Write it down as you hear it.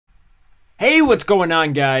Hey, what's going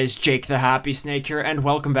on, guys? Jake the Happy Snake here, and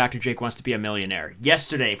welcome back to Jake Wants to Be a Millionaire.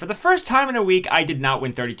 Yesterday, for the first time in a week, I did not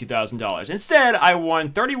win $32,000. Instead, I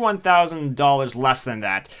won $31,000 less than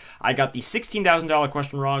that. I got the $16,000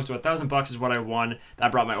 question wrong, so $1,000 is what I won.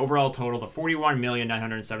 That brought my overall total to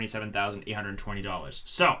 $41,977,820.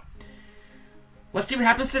 So, let's see what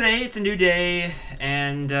happens today. It's a new day,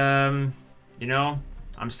 and, you know,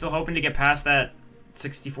 I'm still hoping to get past that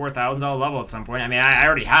 $64,000 level at some point. I mean, I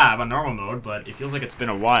already have on normal mode, but it feels like it's been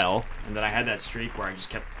a while. And then I had that streak where I just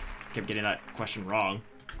kept getting that question wrong.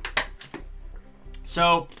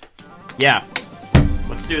 So, yeah,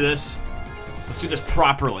 let's do this. Let's do this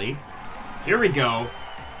properly. Here we go.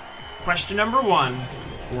 Question number 1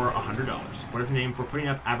 for $100. What is the name for putting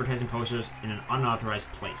up advertising posters in an unauthorized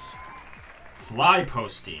place? Fly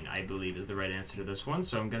posting, I believe, is the right answer to this one.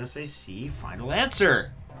 So I'm gonna say C, final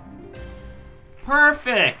answer.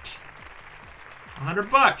 Perfect!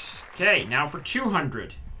 $100. Okay, now for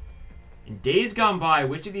 200. In days gone by,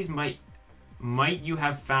 which of these might you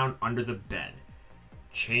have found under the bed?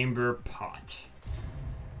 Chamber pot.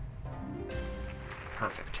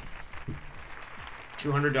 Perfect.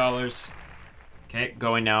 $200. Okay,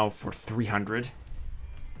 going now for 300.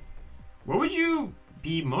 What would you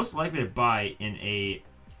be most likely to buy in a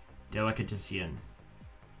delicatessen?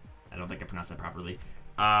 I don't think I pronounced that properly.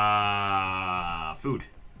 Food.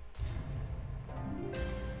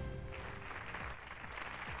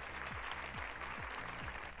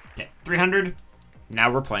 Okay, 300.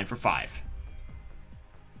 Now we're playing for 5.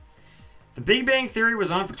 The Big Bang Theory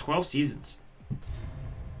was on for 12 seasons.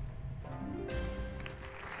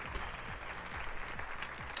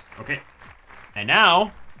 Okay. And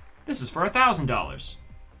now, this is for $1,000.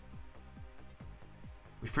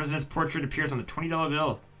 Which president's portrait appears on the $20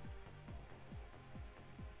 bill?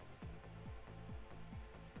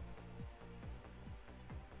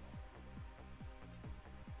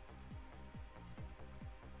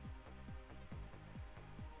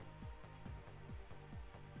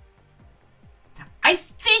 I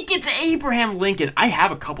think it's Abraham Lincoln. I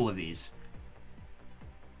have a couple of these.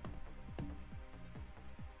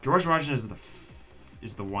 George Washington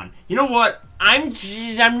is the one. You know what? I'm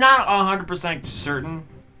not 100% certain.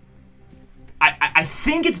 I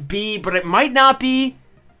think it's B, but it might not be.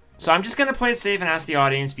 So I'm just gonna play it safe and ask the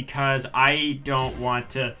audience because I don't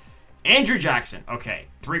want to. Andrew Jackson. Okay,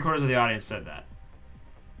 3/4 of the audience said that.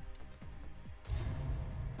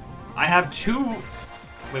 I have 2.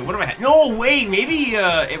 Wait, what do I have? No, wait, maybe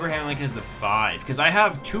Abraham Lincoln is the 5. Because I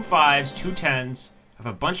have 2 5s, 2 10s. I have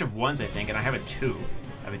a bunch of 1s, I think, and I have a 2.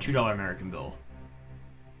 I have a $2 American bill.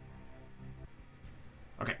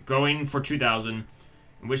 Okay, going for 2,000.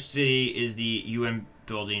 In which city is the UN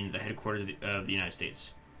building, the headquarters of the United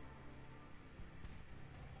States?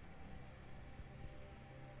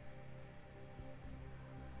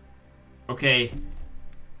 Okay.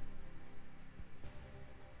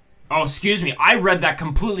 Oh, excuse me. I read that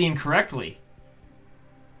completely incorrectly.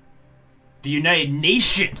 The United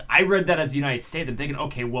Nations. I read that as the United States. I'm thinking,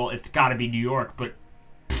 okay, well, it's got to be New York, but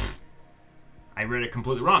pfft, I read it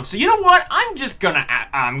completely wrong. So you know what? I'm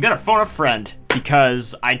gonna phone a friend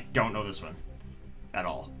because I don't know this one at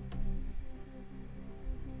all.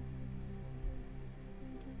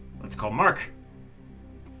 Let's call Mark.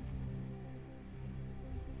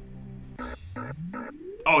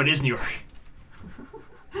 Oh, it is New York.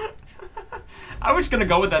 I was gonna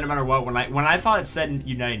go with that no matter what. When I thought it said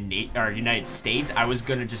United States, I was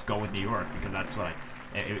gonna just go with New York because that's what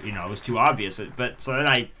it was too obvious. But so then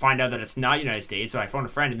I find out that it's not United States, so I phone a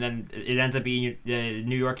friend, and then it ends up being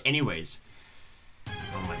New York anyways.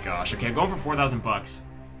 Oh my gosh. Okay, I'm going for $4,000.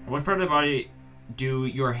 What part of the body do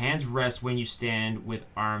your hands rest when you stand with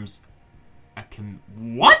arms?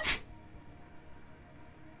 What?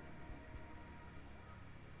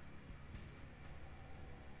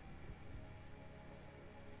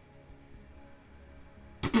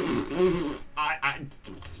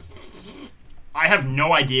 I have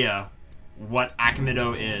no idea what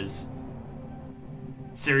Akimido is.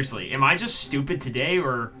 Seriously, am I just stupid today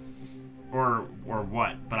or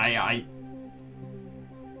what? But I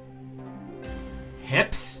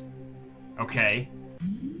hips? Okay.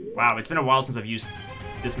 Wow, it's been a while since I've used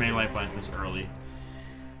this many lifelines this early.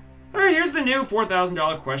 Alright, here's the new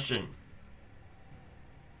 $4,000 question.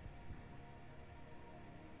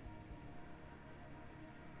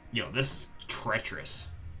 Yo, this is treacherous.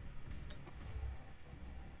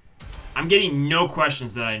 I'm getting no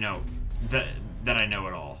questions that I know that I know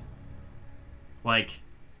at all. Like,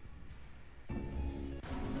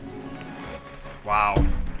 wow.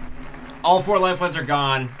 All 4 lifelines are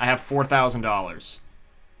gone. I have $4,000.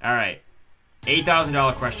 All right.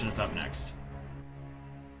 $8,000 question is up next.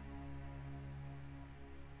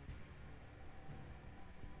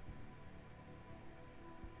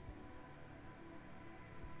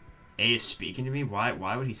 A is speaking to me? Why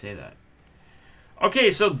would he say that? Okay,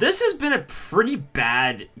 so this has been a pretty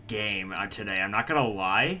bad game today. I'm not gonna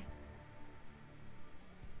lie.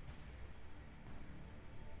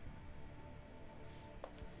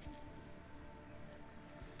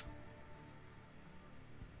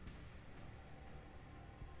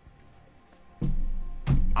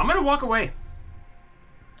 I'm gonna walk away.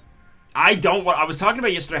 I was talking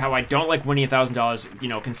about yesterday how I don't like winning $1,000, you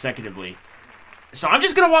know, consecutively. So I'm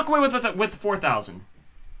just gonna walk away with 4,000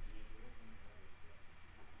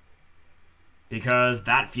 because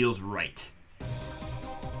that feels right.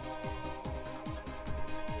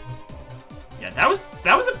 Yeah, that was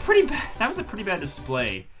a pretty bad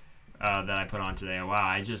display that I put on today. Wow,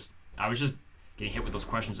 I was just getting hit with those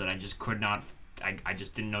questions that I just could not. I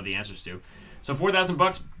just didn't know the answers to. So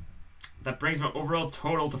 $4,000. That brings my overall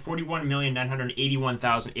total to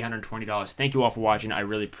 $41,981,820. Thank you all for watching. I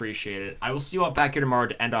really appreciate it. I will see you all back here tomorrow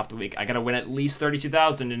to end off the week. I gotta win at least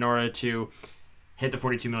 $32,000 in order to hit the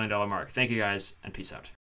 $42 million mark. Thank you guys, and peace out.